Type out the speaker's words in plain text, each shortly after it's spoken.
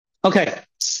OK，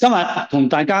今日同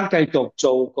大家繼續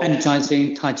做個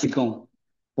Energizing Taiji Gong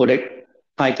活力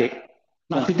太極。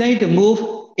Now today the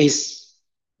move is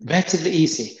relatively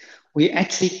easy. We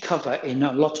actually cover in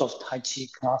a lot of Tai Chi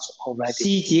class already.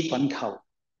 獅子滾球、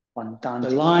雲蛋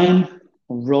the line,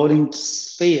 rolling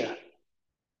sphere,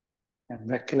 and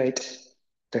regulate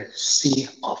the sea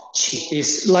of chi.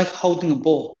 It's like holding a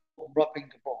ball, rubbing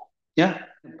the ball. Yeah,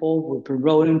 the ball will be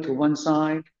rolling to one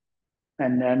side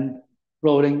and then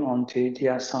rolling onto the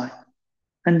other side.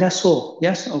 And that's all.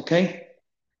 Yes, okay.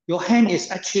 Your hand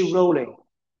is actually rolling.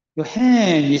 Your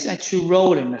hand is actually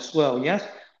rolling as well. Yes,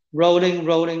 rolling,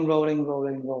 rolling, rolling,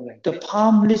 rolling, rolling. The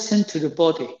palm listen to the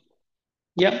body.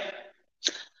 Yep.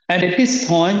 And at this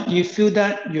point, you feel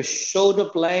that your shoulder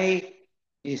blade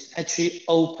is actually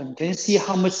open. Can you see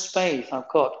how much space I've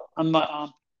got on my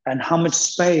arm and how much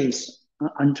space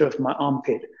under my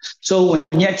armpit? So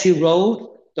when you actually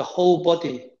roll, the whole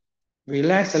body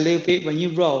relax a little bit. When you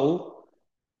roll,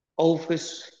 over,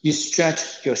 you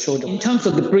stretch your shoulder. In terms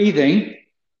of the breathing,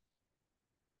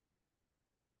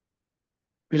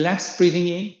 relax breathing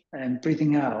in and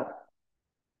breathing out.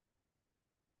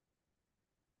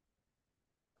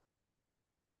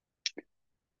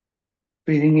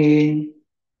 Breathing in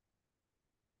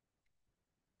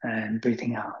and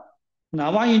breathing out.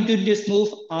 Now, while you do this move,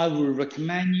 I will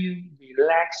recommend you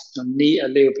relax your knee a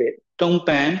little bit. Don't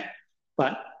bend,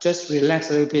 but just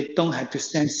relax a little bit. Don't have to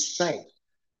stand straight.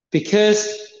 Because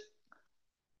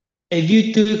if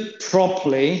you do it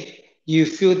properly, you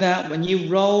feel that when you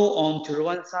roll onto the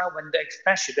one side, when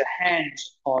especially the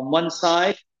hands on one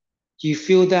side, you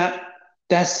feel that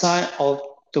that side of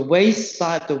the waist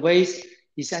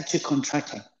is actually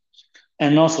contracting,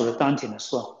 and also the dantian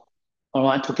as well. All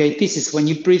right, okay, this is when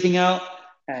you're breathing out,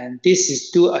 and this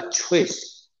is do a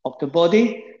twist of the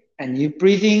body, and you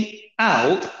breathing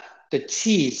out, the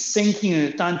chi is sinking in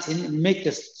the dantian and make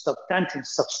the dantian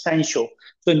substantial.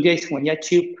 So in this, when you're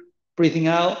actually breathing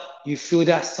out, you feel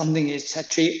that something is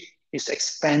actually is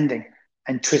expanding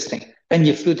and twisting. And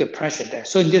you feel the pressure there.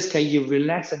 So in this case, you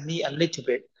relax the knee a little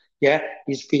bit. Yeah,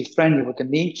 you be friendly with the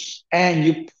knee, and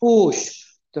you push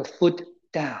the foot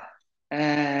down.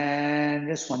 And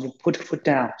this one, you put the foot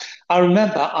down. I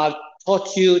remember I've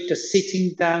taught you the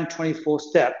sitting down 24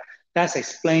 step. That's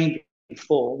explained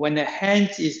before. When the hand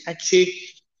is actually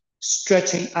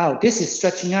stretching out, this is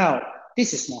stretching out.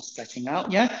 This is not stretching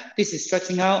out. Yeah, this is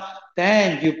stretching out.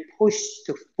 Then you push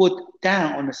the foot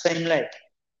down on the same leg.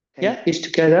 Yeah, it's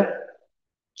together.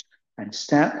 And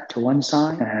step to one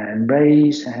side and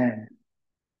raise the hand.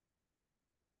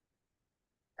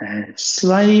 And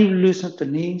slightly loosen up the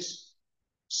knees,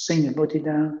 sink the body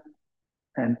down,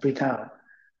 and breathe out.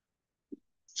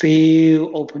 Feel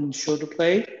open shoulder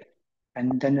blade,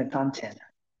 and then the dantian.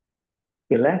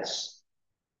 Relax.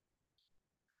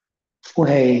 呼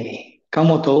氣，感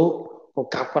覺到個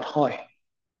甲骨開，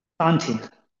丹田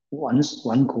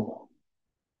穩固。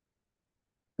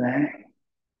Right?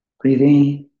 Breathe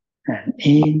in and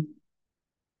in.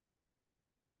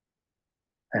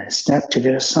 And step to the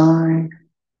other side.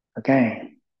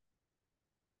 Again.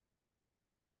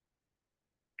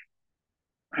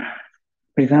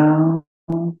 Breathe out.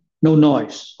 No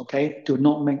noise, okay? Do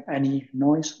not make any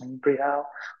noise when you breathe out.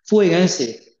 呼氣嗰陣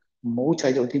時，唔好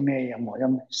製造啲咩任何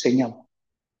聲音。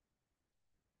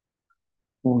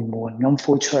緩緩咁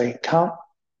呼出去，吸。